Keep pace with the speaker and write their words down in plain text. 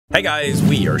Hey guys,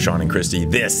 we are Sean and Christy.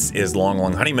 This is Long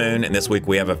Long Honeymoon, and this week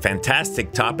we have a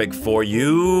fantastic topic for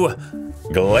you: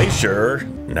 Glacier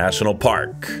National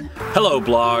Park. Hello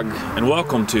blog, and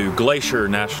welcome to Glacier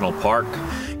National Park.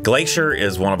 Glacier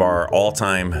is one of our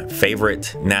all-time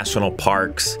favorite national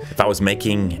parks. If I was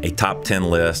making a top 10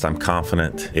 list, I'm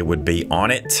confident it would be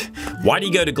on it. Why do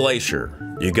you go to Glacier?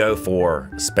 You go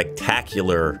for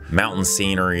spectacular mountain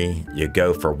scenery, you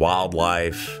go for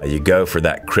wildlife, you go for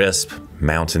that crisp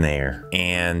mountain air,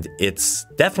 and it's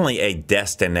definitely a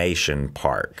destination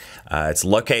park. It's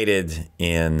located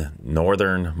in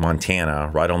northern Montana,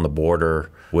 right on the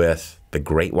border with the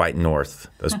Great White North,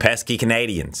 those pesky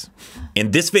Canadians.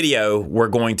 In this video, we're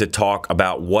going to talk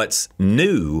about what's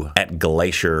new at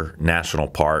Glacier National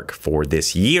Park for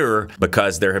this year,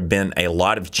 because there have been a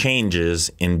lot of changes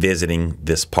in visiting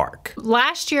this park.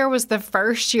 Last year was the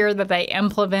first year that they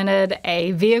implemented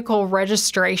a vehicle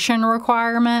registration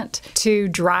requirement to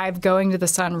drive going to the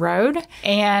Sun Road,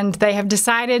 and they have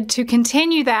decided to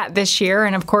continue that this year,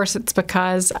 and of course it's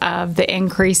because of the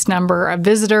increased number of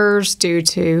visitors due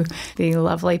to the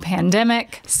lovely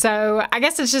pandemic. So I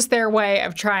guess it's just their way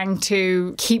of trying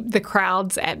to keep the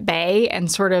crowds at bay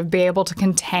and sort of be able to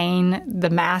contain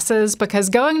the masses, because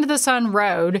going to the Sun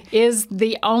Road is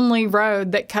the only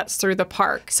road that cuts through the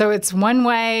park. So it's one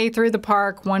way through the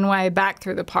park, one way back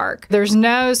through the park. There's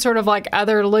no sort of like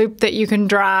other loop that you can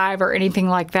drive or anything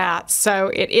like that. So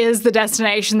it is the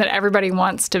destination that everybody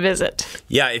wants to visit.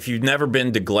 Yeah, if you've never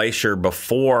been to Glacier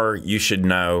before, you should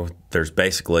know there's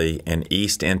basically an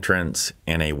east entrance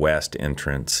and a west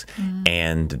entrance.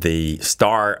 And the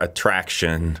star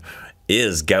attraction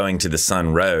is going to the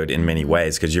Sun Road in many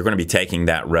ways, because you're going to be taking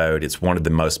that road. It's one of the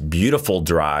most beautiful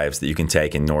drives that you can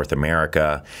take in North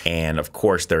America. And of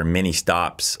course, there are many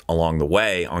stops along the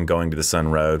way on going to the Sun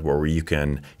Road where you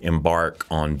can embark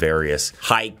on various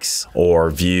hikes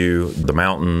or view the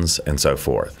mountains and so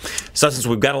forth. So since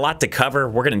we've got a lot to cover,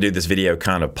 we're going to do this video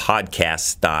kind of podcast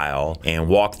style and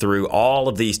walk through all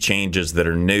of these changes that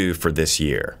are new for this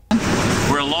year.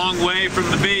 We're a long way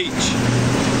from the beach.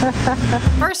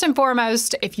 First and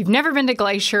foremost, if you've never been to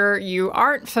Glacier, you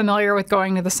aren't familiar with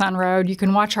going to the Sun Road, you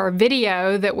can watch our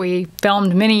video that we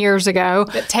filmed many years ago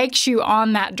that takes you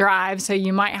on that drive, so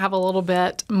you might have a little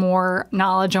bit more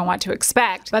knowledge on what to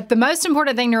expect. But the most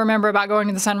important thing to remember about going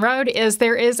to the Sun Road is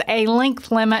there is a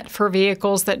length limit for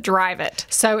vehicles that drive it.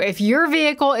 So if your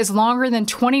vehicle is longer than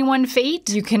 21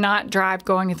 feet, you cannot drive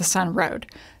going to the Sun Road.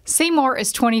 Seymour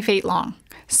is 20 feet long.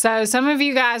 So some of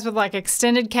you guys with like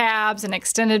extended cabs and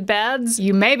extended beds,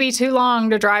 you may be too long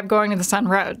to drive going to the Sun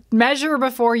Road. Measure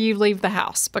before you leave the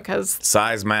house, because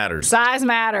size matters. Size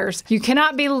matters. You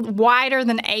cannot be wider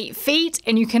than 8 feet,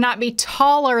 and you cannot be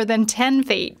taller than 10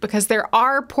 feet, because there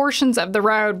are portions of the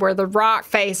road where the rock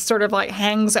face sort of like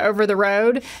hangs over the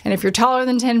road. And if you're taller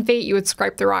than 10 feet, you would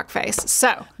scrape the rock face.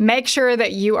 So make sure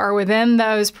that you are within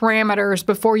those parameters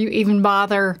before you even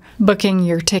bother booking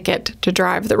your ticket to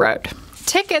drive the road.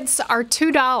 Tickets are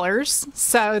 $2,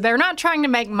 so they're not trying to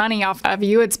make money off of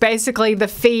you. It's basically the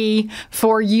fee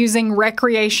for using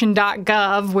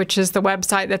recreation.gov, which is the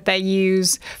website that they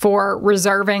use for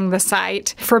reserving the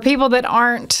site. For people that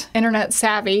aren't internet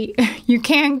savvy, you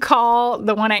can call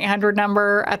the 1-800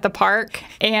 number at the park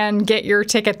and get your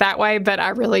ticket that way, but I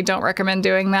really don't recommend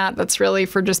doing that. That's really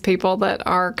for just people that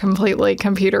are completely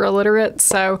computer illiterate.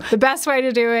 So the best way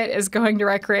to do it is going to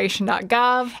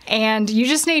recreation.gov, and you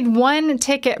just need one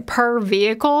ticket per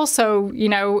vehicle. So, you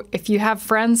know, if you have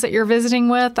friends that you're visiting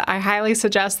with, I highly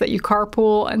suggest that you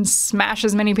carpool and smash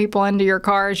as many people into your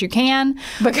car as you can,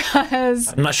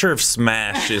 because I'm not sure if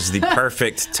smash is the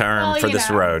perfect term for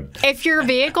this road. If your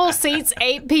vehicle seats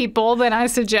 8 people, then I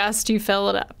suggest you fill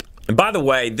it up. And by the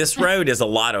way, this road is a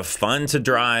lot of fun to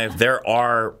drive. There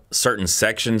are certain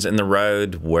sections in the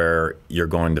road where you're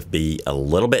going to be a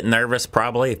little bit nervous,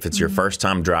 probably, if it's your first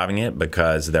time driving it,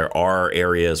 because there are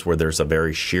areas where there's a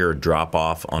very sheer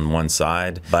drop-off on one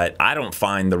side. But I don't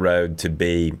find the road to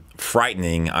be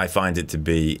frightening. I find it to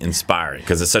be inspiring,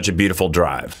 because it's such a beautiful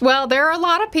drive. Well, there are a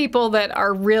lot of people that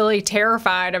are really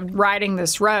terrified of riding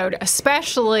this road,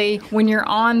 especially when you're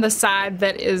on the side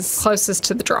that is closest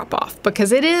to the drop-off,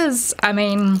 because it is, I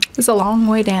mean, it's a long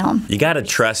way down. You got to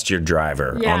trust your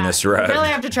driver on this road. You really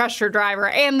have to trust your driver,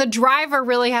 and the driver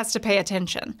really has to pay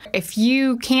attention. If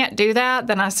you can't do that,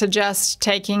 then I suggest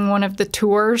taking one of the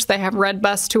tours. They have red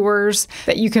bus tours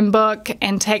that you can book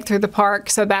and take through the park,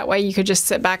 so that way you could just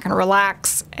sit back and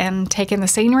relax and take in the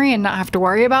scenery and not have to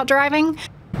worry about driving.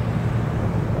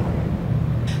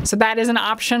 So that is an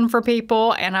option for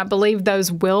people, and I believe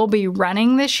those will be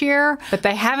running this year, but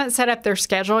they haven't set up their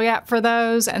schedule yet for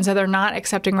those, and so they're not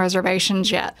accepting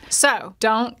reservations yet. So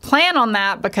don't plan on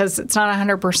that because it's not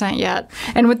 100% yet.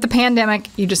 And with the pandemic,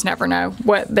 you just never know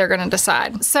what they're going to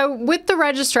decide. So with the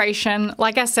registration,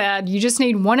 like I said, you just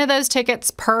need one of those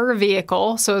tickets per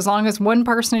vehicle. So as long as one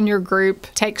person in your group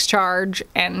takes charge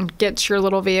and gets your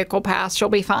little vehicle pass, you'll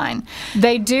be fine.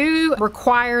 They do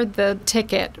require the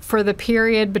ticket for the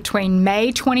period between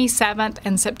May 27th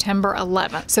and September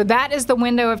 11th. So that is the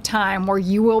window of time where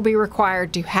you will be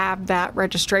required to have that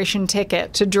registration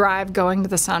ticket to drive going to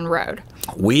the Sun Road.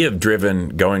 We have driven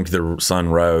going to the Sun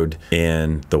Road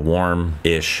in the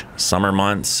warm-ish summer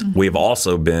months. We've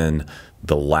also been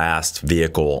the last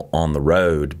vehicle on the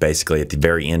road, basically at the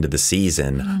very end of the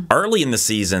season. Early in the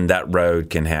season, that road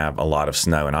can have a lot of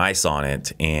snow and ice on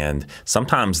it, and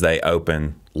sometimes they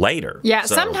open later. Yeah,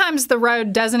 sometimes the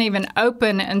road doesn't even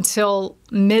open until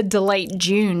mid to late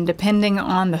June, depending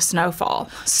on the snowfall.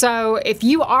 So if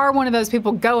you are one of those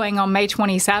people going on May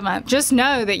 27th, just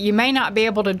know that you may not be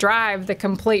able to drive the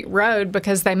complete road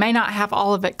because they may not have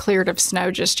all of it cleared of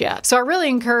snow just yet. So I really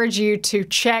encourage you to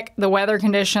check the weather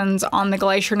conditions on the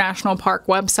Glacier National Park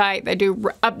website. They do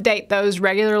update those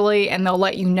regularly, and they'll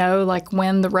let you know like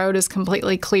when the road is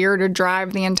completely clear to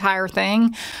drive the entire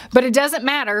thing. But it doesn't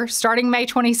matter. Starting May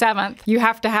 27th, you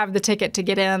have to have the ticket to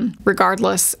get in,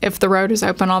 regardless if the road is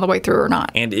open all the way through or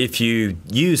not. And if you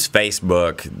use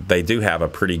Facebook, they do have a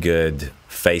pretty good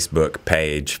Facebook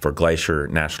page for Glacier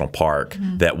National Park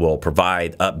that will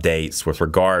provide updates with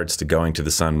regards to going to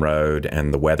the Sun Road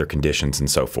and the weather conditions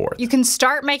and so forth. You can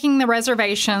start making the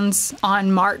reservations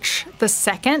on March the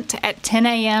 2nd at 10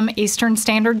 a.m. Eastern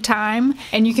Standard Time,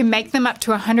 and you can make them up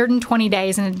to 120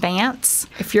 days in advance.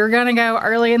 If you're going to go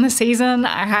early in the season,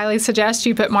 I highly suggest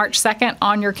you put March 2nd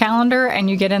on your calendar and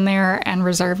you get in there and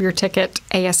reserve your ticket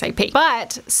ASAP.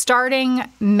 But starting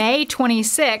May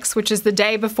 26th, which is the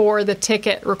day before the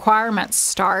ticket requirements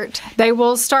start, they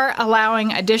will start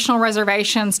allowing additional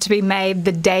reservations to be made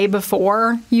the day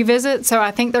before you visit. So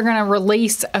I think they're going to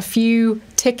release a few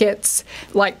tickets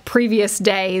like previous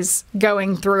days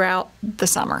going throughout the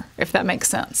summer, if that makes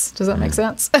sense. Does that make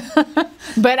sense?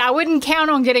 But I wouldn't count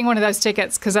on getting one of those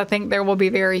tickets because I think there will be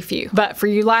very few. But for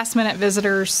you last minute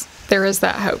visitors, there is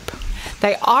that hope.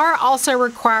 They are also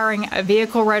requiring a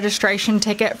vehicle registration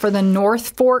ticket for the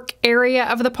North Fork area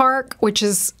of the park, which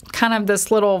is kind of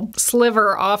this little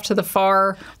sliver off to the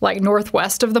far, like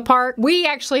northwest of the park. We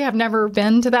actually have never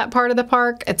been to that part of the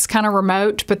park. It's kind of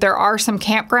remote, but there are some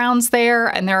campgrounds there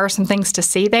and there are some things to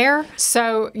see there.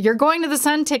 So you're going to the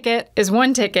Sun ticket is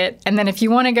one ticket, and then if you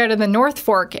want to go to the North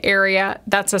Fork area,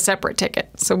 that's a separate ticket.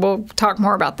 So we'll talk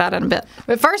more about that in a bit.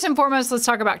 But first and foremost, let's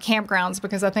talk about campgrounds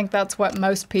because I think that's what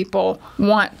most people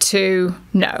want to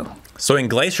know. So in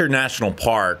Glacier National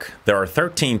Park, there are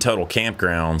 13 total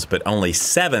campgrounds, but only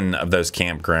 7 of those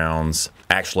campgrounds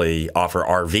actually offer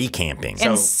RV camping.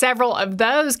 And several of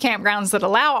those campgrounds that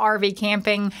allow RV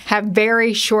camping have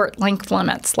very short length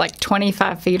limits, like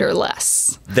 25 feet or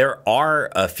less. There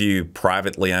are a few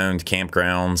privately owned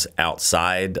campgrounds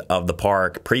outside of the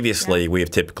park. Previously, we have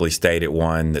typically stayed at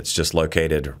one that's just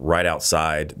located right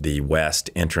outside the west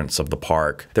entrance of the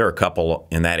park. There are a couple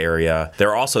in that area. There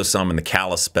are also some in the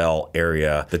Kalispell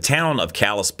area. The town of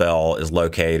Kalispell is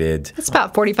located... It's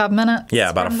about 45 minutes. Yeah,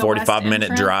 about a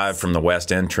 45-minute drive from the west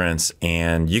entrance,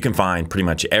 and you can find pretty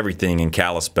much everything in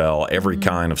Kalispell, every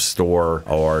kind of store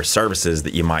or services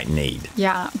that you might need.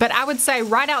 Yeah, but I would say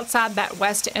right outside that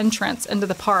west entrance into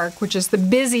the park, which is the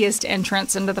busiest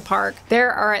entrance into the park,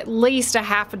 there are at least a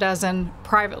half a dozen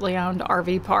privately owned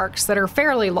RV parks that are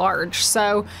fairly large.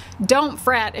 So don't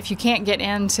fret if you can't get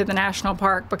into the national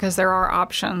park because there are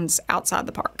options outside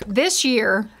the park. This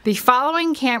year, the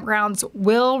following campgrounds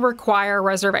will require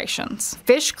reservations: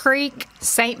 Fish Creek,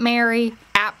 St. Mary,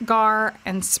 Apgar,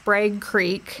 and Sprague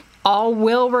Creek all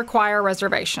will require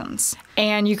reservations.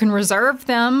 And you can reserve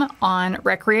them on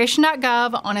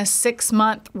recreation.gov on a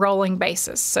 6-month rolling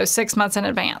basis, so 6 months in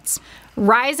advance.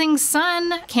 Rising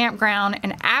Sun Campground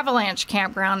and Avalanche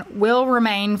Campground will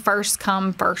remain first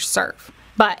come, first serve.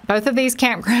 But both of these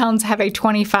campgrounds have a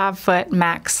 25-foot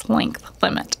max length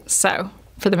limit. So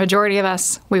for the majority of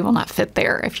us, we will not fit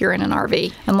there if you're in an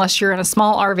RV, unless you're in a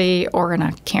small RV or in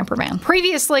a camper van.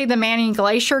 Previously, the Manning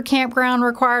Glacier campground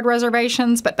required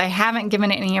reservations, but they haven't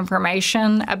given any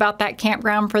information about that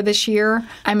campground for this year.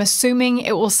 I'm assuming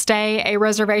it will stay a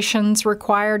reservations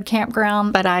required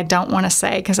campground, but I don't want to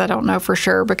say because I don't know for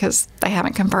sure because they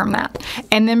haven't confirmed that.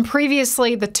 And then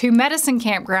previously, the Two Medicine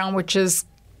campground, which is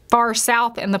far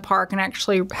south in the park and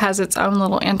actually has its own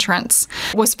little entrance.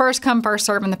 It was first come, first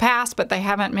serve in the past, but they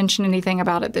haven't mentioned anything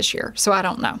about it this year, so I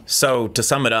don't know. So to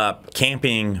sum it up,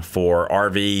 camping for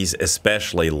RVs,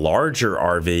 especially larger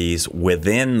RVs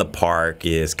within the park,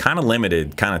 is kind of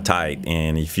limited, kind of tight.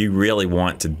 And if you really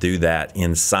want to do that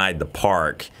inside the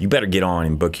park, you better get on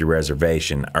and book your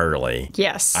reservation early.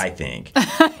 Yes. I think.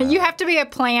 You have to be a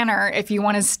planner if you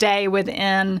want to stay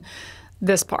within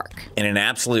this park. In an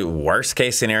absolute worst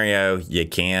case scenario, you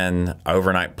can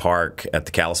overnight park at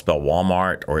the Kalispell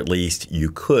Walmart, or at least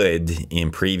you could in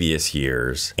previous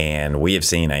years. And we have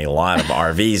seen a lot of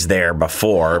RVs there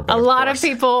before. A lot of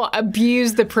people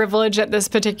abuse the privilege at this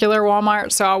particular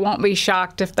Walmart, so I won't be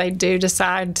shocked if they do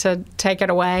decide to take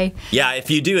it away. Yeah, if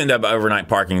you do end up overnight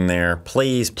parking there,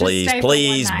 please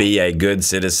be a good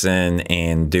citizen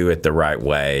and do it the right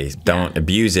way. Don't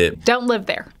abuse it. Don't live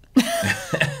there.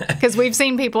 Because we've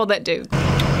seen people that do.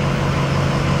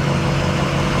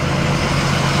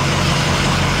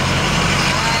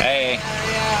 Hey,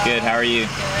 good, how are you?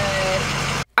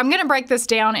 I'm going to break this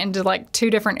down into like two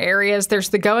different areas. There's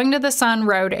the Going to the Sun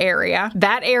Road area.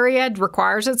 That area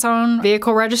requires its own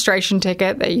vehicle registration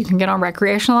ticket that you can get on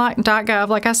recreational.gov,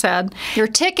 like I said. Your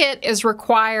ticket is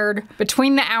required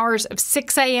between the hours of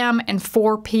 6 a.m. and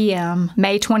 4 p.m.,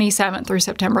 May 27th through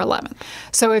September 11th.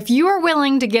 So if you are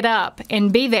willing to get up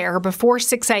and be there before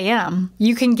 6 a.m.,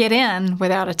 you can get in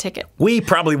without a ticket. We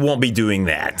probably won't be doing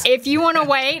that. If you want to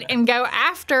wait and go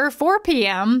after 4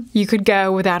 p.m., you could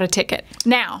go without a ticket.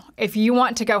 Now, if you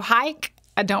want to go hike,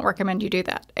 I don't recommend you do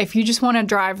that. If you just want to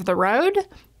drive the road,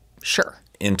 sure.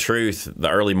 In truth, the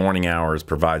early morning hours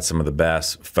provide some of the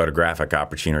best photographic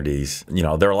opportunities. You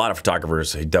know, there are a lot of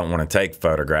photographers who don't want to take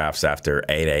photographs after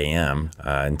 8 a.m.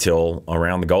 Until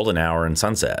around the golden hour and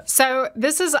sunset. So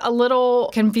this is a little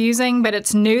confusing, but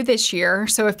it's new this year.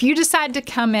 So if you decide to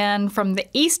come in from the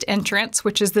east entrance,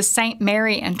 which is the St.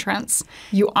 Mary entrance,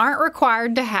 you aren't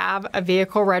required to have a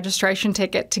vehicle registration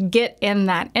ticket to get in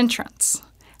that entrance.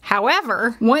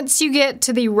 However, once you get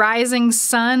to the Rising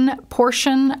Sun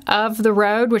portion of the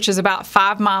road, which is about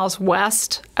 5 miles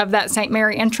west of that St.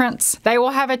 Mary entrance, they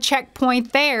will have a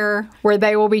checkpoint there where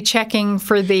they will be checking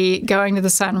for the Going to the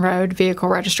Sun Road vehicle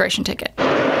registration ticket.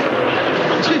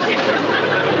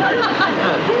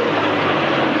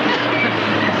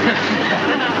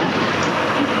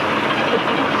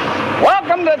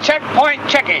 Welcome to Checkpoint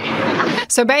Checkie.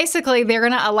 So basically, they're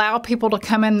going to allow people to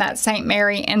come in that St.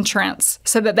 Mary entrance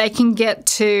so that they can get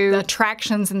to the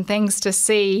attractions and things to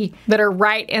see that are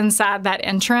right inside that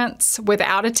entrance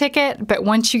without a ticket. But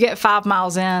once you get 5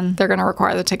 miles in, they're going to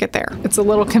require the ticket there. It's a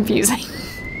little confusing.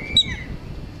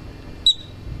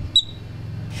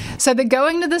 So the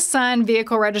Going to the Sun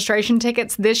vehicle registration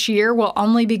tickets this year will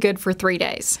only be good for 3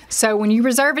 days. So when you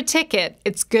reserve a ticket,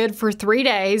 it's good for 3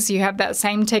 days. You have that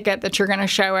same ticket that you're going to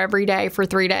show every day for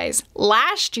 3 days.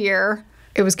 Last year,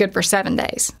 it was good for 7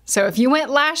 days. So if you went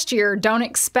last year, don't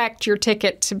expect your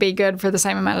ticket to be good for the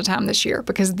same amount of time this year,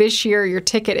 because this year your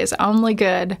ticket is only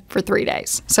good for 3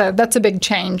 days. So that's a big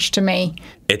change to me.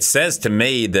 It says to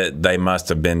me that they must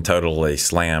have been totally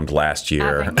slammed last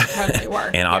year. I think they totally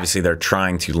were. And obviously they're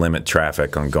trying to limit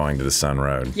traffic on Going to the Sun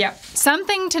Road. Yep.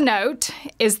 Something to note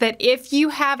is that if you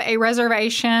have a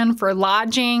reservation for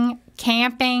lodging,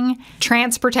 camping,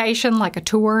 transportation like a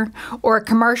tour, or a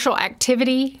commercial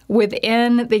activity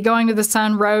within the Going to the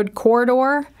Sun Road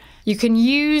corridor, you can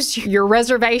use your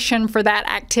reservation for that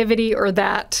activity or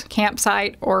that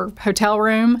campsite or hotel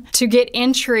room to get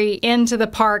entry into the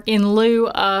park in lieu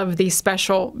of the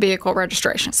special vehicle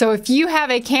registration. So if you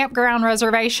have a campground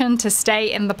reservation to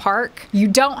stay in the park, you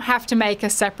don't have to make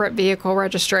a separate vehicle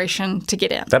registration to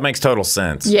get in. That makes total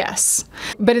sense. Yes,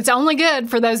 but it's only good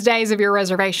for those days of your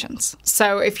reservations.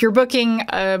 So if you're booking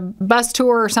a bus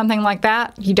tour or something like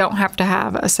that, you don't have to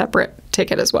have a separate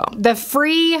ticket as well. The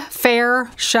free fare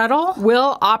shuttle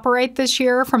will operate this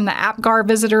year from the Apgar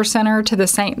Visitor Center to the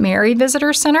St. Mary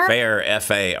Visitor Center. Fair,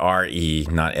 F-A-R-E,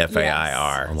 not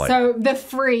F-A-I-R. Yes. Like, so the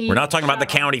free we're not talking about the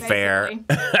county fair.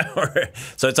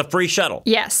 So it's a free shuttle.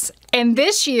 Yes. And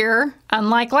this year,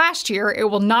 unlike last year, it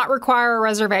will not require a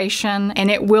reservation, and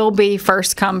it will be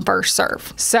first come, first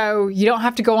serve. So you don't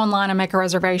have to go online and make a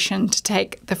reservation to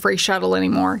take the free shuttle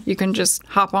anymore. You can just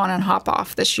hop on and hop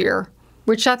off this year,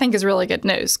 which I think is really good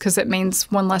news because it means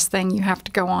one less thing you have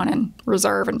to go on and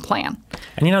reserve and plan.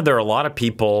 And you know, there are a lot of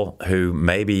people who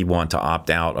maybe want to opt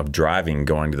out of driving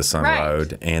Going to the Sun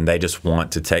Road, and they just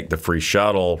want to take the free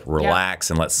shuttle, relax,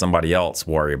 and let somebody else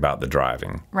worry about the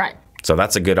driving. Right. So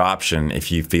that's a good option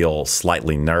if you feel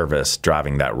slightly nervous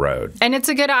driving that road. And it's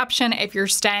a good option if you're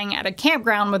staying at a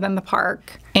campground within the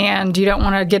park and you don't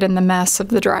want to get in the mess of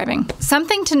the driving.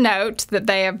 Something to note that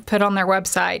they have put on their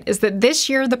website is that this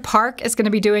year the park is going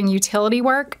to be doing utility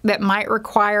work that might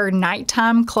require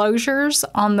nighttime closures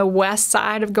on the west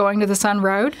side of Going to the Sun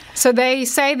Road. So they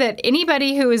say that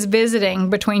anybody who is visiting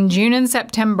between June and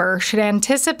September should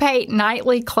anticipate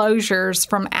nightly closures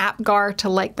from Apgar to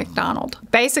Lake McDonald.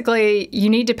 Basically, you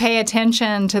need to pay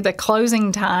attention to the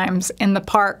closing times in the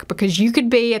park because you could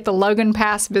be at the Logan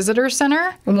Pass Visitor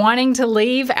Center wanting to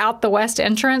leave out the west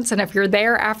entrance, and if you're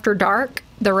there after dark,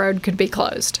 the road could be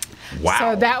closed. Wow.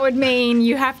 So that would mean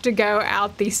you have to go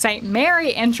out the St.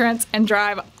 Mary entrance and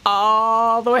drive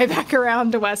all the way back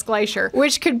around to West Glacier,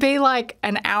 which could be like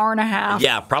an hour and a half.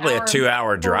 Yeah, probably a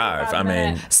 2-hour drive. I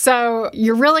mean, so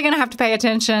you're really going to have to pay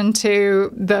attention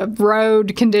to the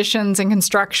road conditions and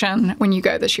construction when you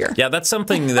go this year. yeah, that's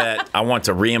something that I want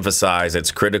to reemphasize.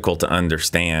 It's critical to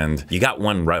understand. You got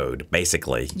one road,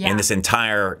 basically, in this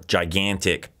entire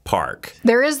gigantic park.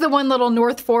 There is the one little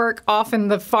North Fork off in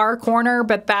the far corner,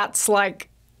 but that's like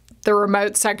the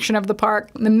remote section of the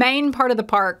park. The main part of the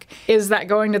park is that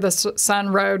Going to the Sun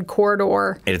Road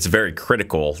corridor. And it's very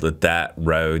critical that that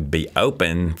road be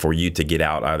open for you to get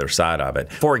out either side of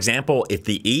it. For example, if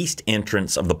the east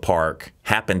entrance of the park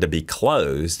happened to be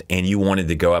closed and you wanted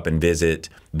to go up and visit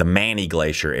the Manny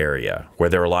Glacier area where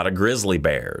there are a lot of grizzly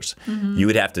bears, you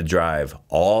would have to drive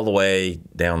all the way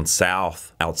down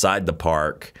south outside the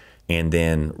park and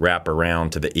then wrap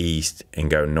around to the east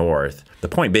and go north. The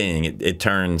point being, it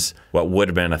turns what would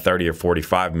have been a 30 or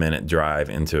 45-minute drive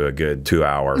into a good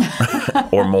 2-hour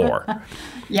or more.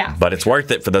 Yeah. But it's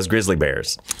worth it for those grizzly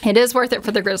bears. It is worth it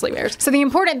for the grizzly bears. So the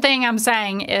important thing I'm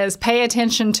saying is pay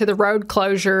attention to the road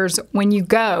closures when you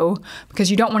go,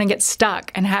 because you don't want to get stuck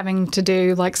and having to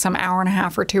do like some hour and a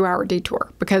half or 2-hour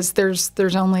detour, because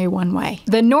there's only one way.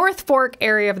 The North Fork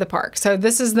area of the park. So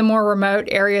this is the more remote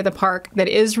area of the park that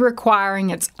is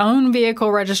requiring its own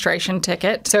vehicle registration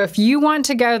ticket. So if you want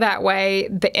to go that way,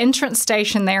 the entrance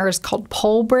station there is called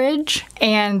Pole Bridge,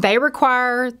 and they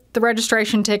require the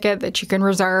registration ticket that you can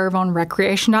reserve on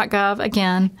recreation.gov.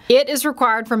 Again, it is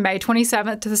required from May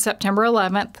 27th to the September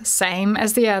 11th, same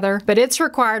as the other, but it's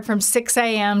required from 6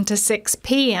 a.m. to 6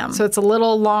 p.m. So it's a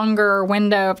little longer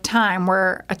window of time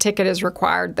where a ticket is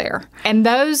required there. And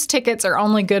those tickets are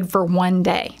only good for one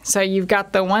day. So you've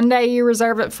got the one day you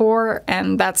reserve it for,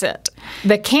 and that's it.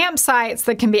 The campsites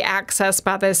that can be accessed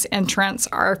by this entrance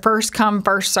are first come,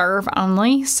 first serve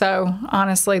only. So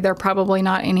honestly, they're probably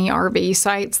not any RV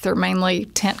sites. They're mainly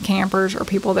tent campers or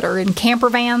people that are in camper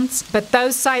vans. But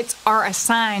those sites are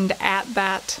assigned at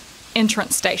that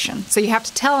entrance station. So you have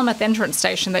to tell them at the entrance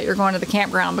station that you're going to the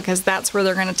campground, because that's where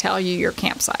they're going to tell you your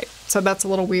campsite. So that's a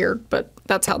little weird, but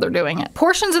that's how they're doing it.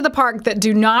 Portions of the park that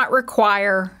do not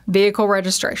require vehicle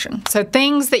registration. So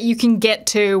things that you can get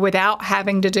to without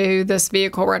having to do this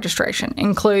vehicle registration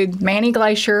include Manny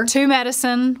Glacier, Two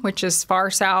Medicine, which is far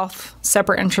south,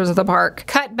 separate entrance of the park,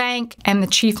 Cut Bank, and the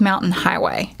Chief Mountain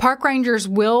Highway. Park rangers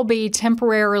will be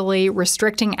temporarily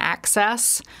restricting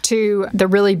access to the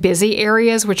really busy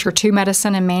areas, which are Two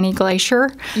Medicine and Manny Glacier.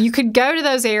 You could go to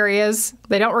those areas.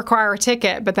 They don't require a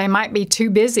ticket, but they might be too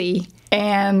busy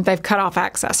and they've cut off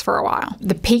access for a while.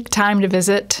 The peak time to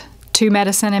visit Two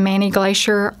Medicine and Manny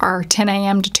Glacier are 10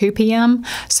 a.m. to 2 p.m.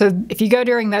 So if you go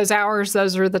during those hours,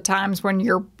 those are the times when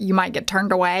you might get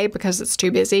turned away because it's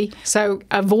too busy. So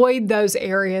avoid those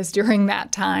areas during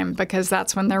that time, because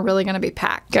that's when they're really going to be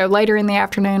packed. Go later in the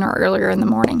afternoon or earlier in the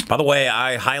morning. By the way,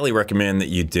 I highly recommend that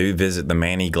you do visit the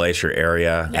Manny Glacier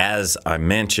area. As I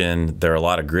mentioned, there are a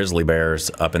lot of grizzly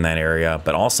bears up in that area,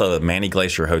 but also the Manny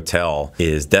Glacier Hotel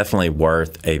is definitely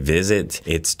worth a visit.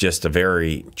 It's just a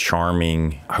very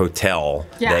charming hotel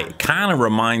that kind of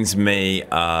reminds me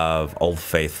of Old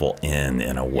Faithful Inn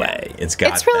in a way. It's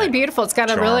really beautiful. It's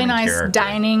got a really nice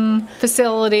dining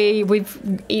facility.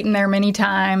 We've eaten there many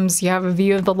times. You have a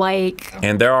view of the lake.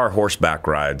 And there are horseback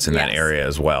rides in that area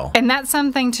as well. And that's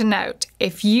something to note.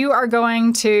 If you are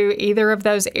going to either of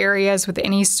those areas with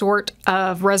any sort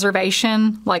of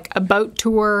reservation, like a boat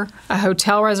tour, a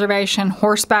hotel reservation,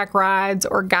 horseback rides,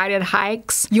 or guided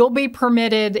hikes, you'll be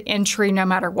permitted entry no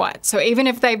matter what. So even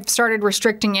if they've started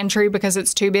restricting entry because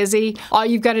it's too busy, all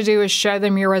you've got to do is show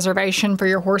them your reservation for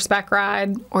your horseback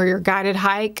ride or your guided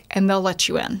hike, and they'll let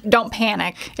you in. Don't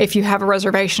panic if you have a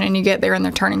reservation and you get there and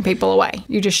they're turning people away.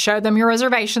 You just show them your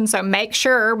reservation, so make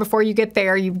sure before you get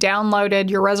there you've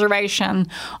downloaded your reservation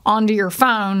onto your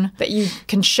phone that you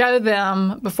can show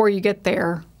them before you get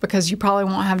there, because you probably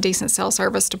won't have decent cell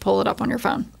service to pull it up on your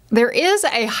phone. There is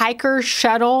a hiker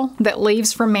shuttle that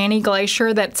leaves from Manny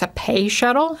Glacier that's a pay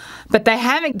shuttle, but they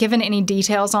haven't given any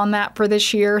details on that for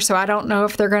this year, so I don't know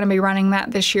if they're going to be running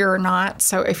that this year or not.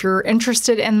 So if you're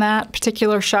interested in that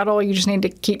particular shuttle, you just need to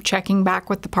keep checking back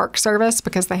with the Park Service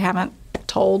because they haven't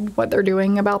told what they're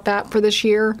doing about that for this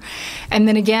year. And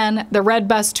then again, the red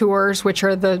bus tours, which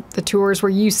are the tours where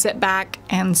you sit back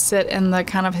and sit in the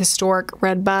kind of historic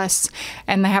red bus,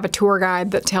 and they have a tour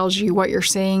guide that tells you what you're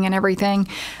seeing and everything.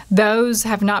 Those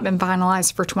have not been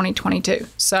finalized for 2022.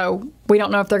 So we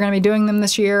don't know if they're going to be doing them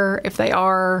this year. If they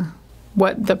are,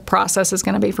 what the process is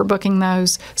going to be for booking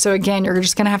those. So again, you're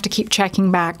just going to have to keep checking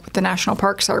back with the National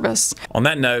Park Service. On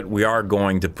that note, we are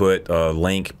going to put a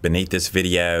link beneath this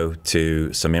video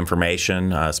to some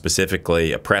information,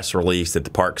 specifically a press release that the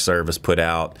Park Service put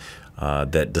out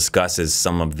that discusses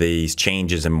some of these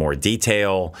changes in more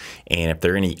detail. And if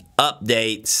there are any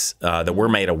updates that we're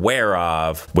made aware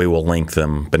of, we will link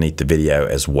them beneath the video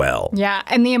as well. Yeah,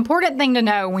 and the important thing to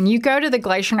know, when you go to the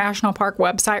Glacier National Park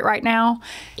website right now,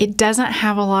 it doesn't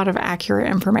have a lot of accurate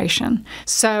information.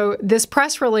 So this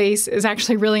press release is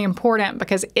actually really important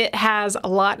because it has a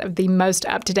lot of the most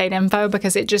up-to-date info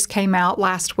because it just came out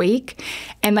last week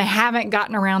and they haven't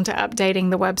gotten around to updating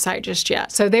the website just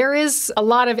yet. So there is a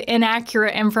lot of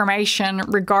inaccurate information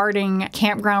regarding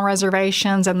campground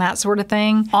reservations and that sort of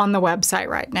thing on the website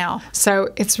right now. So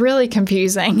it's really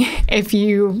confusing if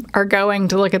you are going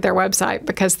to look at their website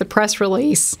because the press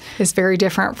release is very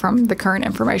different from the current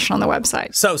information on the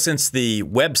website. So since the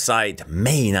website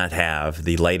may not have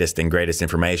the latest and greatest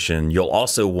information, you'll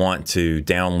also want to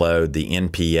download the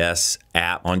NPS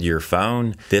app onto your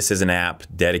phone. This is an app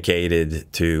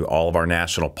dedicated to all of our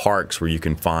national parks where you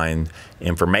can find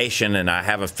information, and I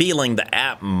have a feeling the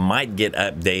app might get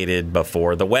updated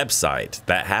before the website.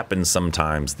 That happens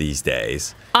sometimes these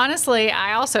days. Honestly,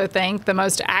 I also think the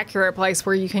most accurate place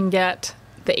where you can get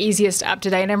the easiest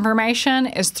up-to-date information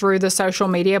is through the social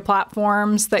media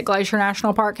platforms that Glacier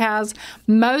National Park has.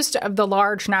 Most of the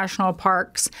large national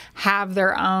parks have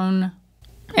their own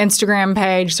Instagram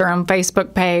page, their own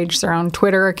Facebook page, their own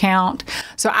Twitter account.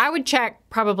 So I would check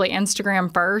probably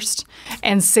Instagram first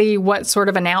and see what sort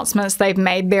of announcements they've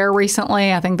made there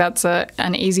recently. I think that's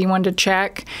an easy one to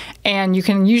check. And you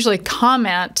can usually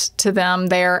comment to them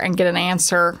there and get an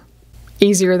answer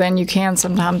easier than you can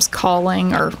sometimes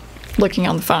calling or looking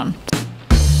on the phone.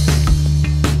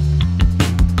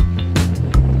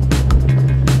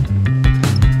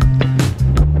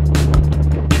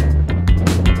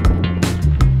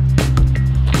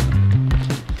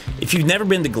 If you've never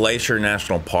been to Glacier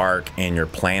National Park and you're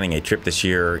planning a trip this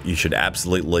year, you should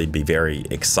absolutely be very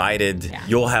excited. Yeah.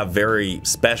 You'll have very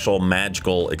special,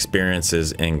 magical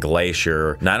experiences in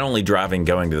Glacier, not only driving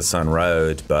going to the Sun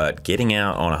Road, but getting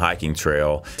out on a hiking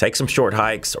trail. Take some short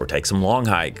hikes or take some long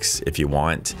hikes if you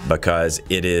want, because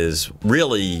it is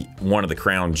really one of the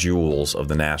crown jewels of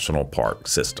the national park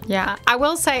system. Yeah, I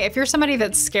will say if you're somebody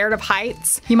that's scared of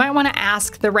heights, you might want to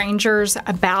ask the rangers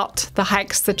about the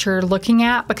hikes that you're looking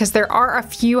at, because there are a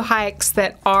few hikes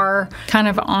that are kind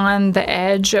of on the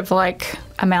edge of like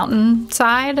a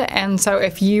mountainside, and so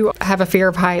if you have a fear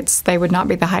of heights, they would not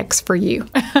be the hikes for you.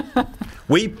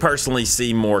 We personally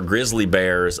see more grizzly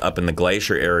bears up in the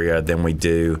Glacier area than we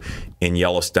do in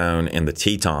Yellowstone and the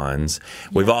Tetons.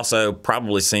 We've also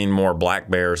probably seen more black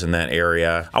bears in that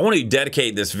area. I want to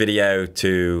dedicate this video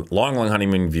to Long Long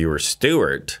Honeymoon viewer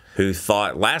Stuart, who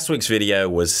thought last week's video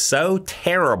was so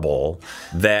terrible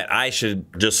that I should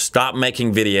just stop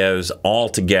making videos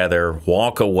altogether,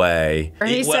 walk away. Or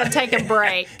he said take a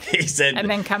break he said, and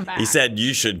then come back. He said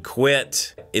you should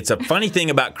quit. It's a funny thing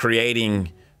about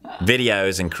creating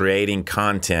videos and creating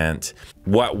content.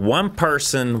 What one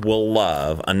person will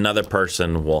love, another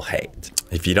person will hate.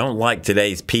 If you don't like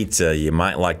today's pizza, you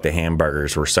might like the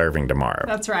hamburgers we're serving tomorrow.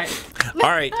 That's right. All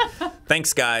right.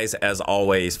 Thanks, guys, as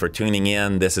always, for tuning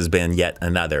in. This has been yet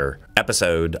another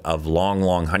episode of Long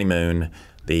Long Honeymoon,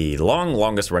 the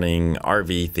longest running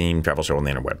RV-themed travel show on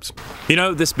the interwebs. You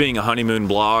know, this being a honeymoon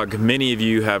blog, many of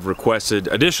you have requested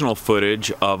additional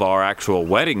footage of our actual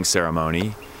wedding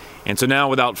ceremony. And so now,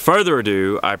 without further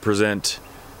ado, I present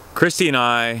Christy and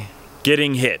I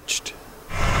getting hitched.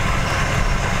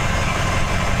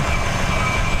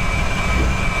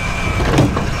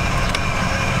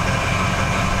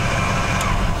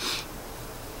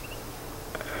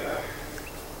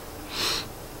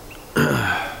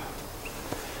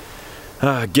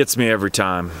 Gets me every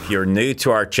time. If you're new to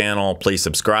our channel, please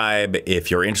subscribe. If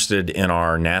you're interested in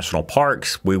our national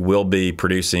parks, we will be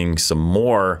producing some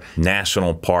more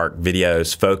national park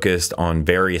videos focused on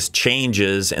various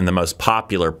changes in the most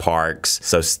popular parks.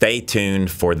 So stay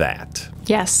tuned for that.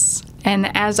 Yes.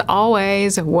 And as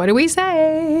always, what do we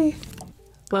say?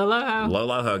 Lo-lo-ho.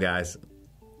 Lo-lo-ho, guys.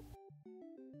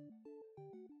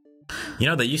 You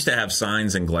know, they used to have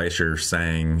signs in Glacier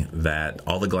saying that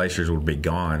all the glaciers would be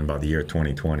gone by the year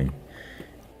 2020.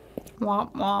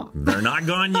 Womp womp. They're not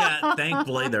gone yet,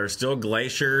 thankfully. There are still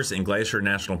glaciers in Glacier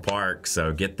National Park,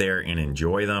 so get there and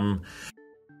enjoy them.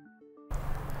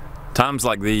 Times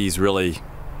like these really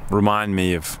remind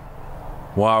me of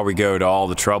why we go to all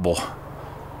the trouble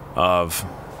of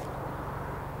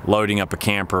loading up a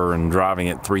camper and driving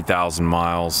it 3,000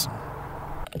 miles.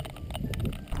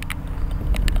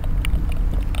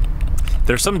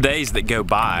 There's some days that go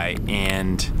by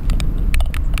and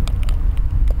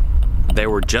they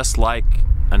were just like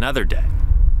another day.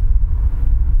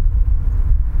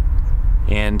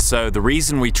 And so the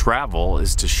reason we travel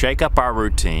is to shake up our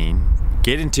routine,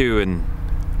 get into an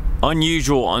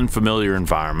unusual, unfamiliar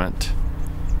environment,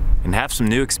 and have some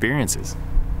new experiences.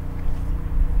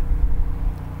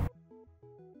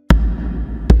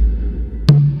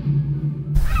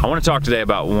 I want to talk today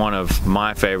about one of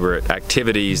my favorite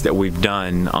activities that we've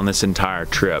done on this entire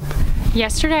trip.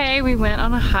 Yesterday we went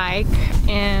on a hike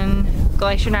in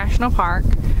Glacier National Park.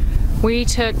 We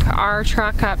took our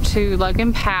truck up to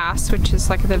Logan Pass, which is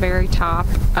like at the very top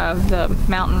of the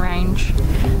mountain range.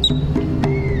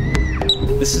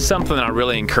 This is something I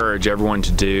really encourage everyone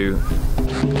to do.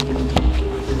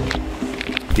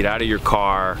 Get out of your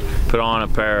car, put on a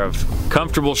pair of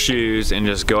comfortable shoes, and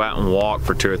just go out and walk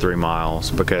for 2 or 3 miles,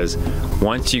 because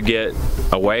once you get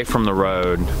away from the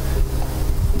road,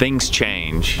 things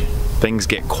change. Things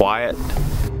get quiet.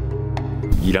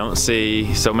 You don't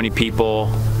see so many people.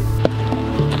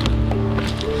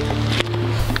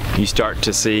 You start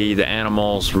to see the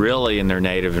animals really in their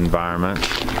native environment.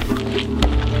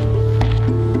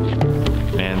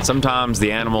 And sometimes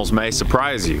the animals may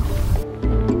surprise you.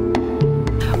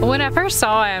 When I first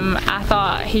saw him, I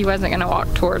thought he wasn't gonna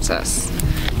walk towards us.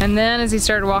 And then as he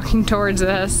started walking towards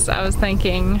us, I was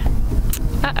thinking,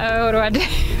 uh-oh, what do I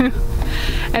do?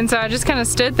 And so I just kind of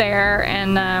stood there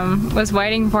and was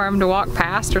waiting for him to walk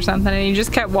past or something, and he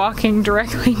just kept walking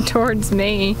directly towards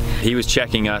me. He was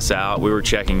checking us out, we were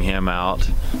checking him out.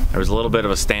 There was a little bit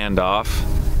of a standoff,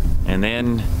 and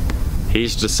then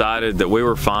he's decided that we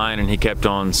were fine, and he kept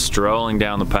on strolling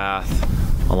down the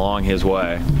path along his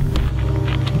way.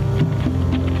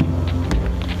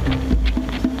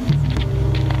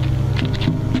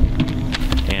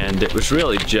 And it was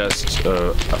really just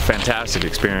a fantastic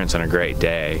experience and a great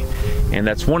day. And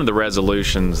that's one of the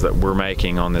resolutions that we're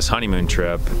making on this honeymoon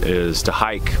trip, is to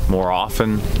hike more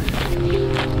often.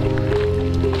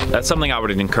 That's something I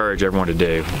would encourage everyone to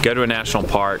do. Go to a national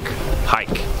park,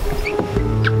 hike.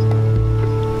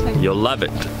 You'll love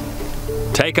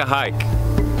it. Take a hike.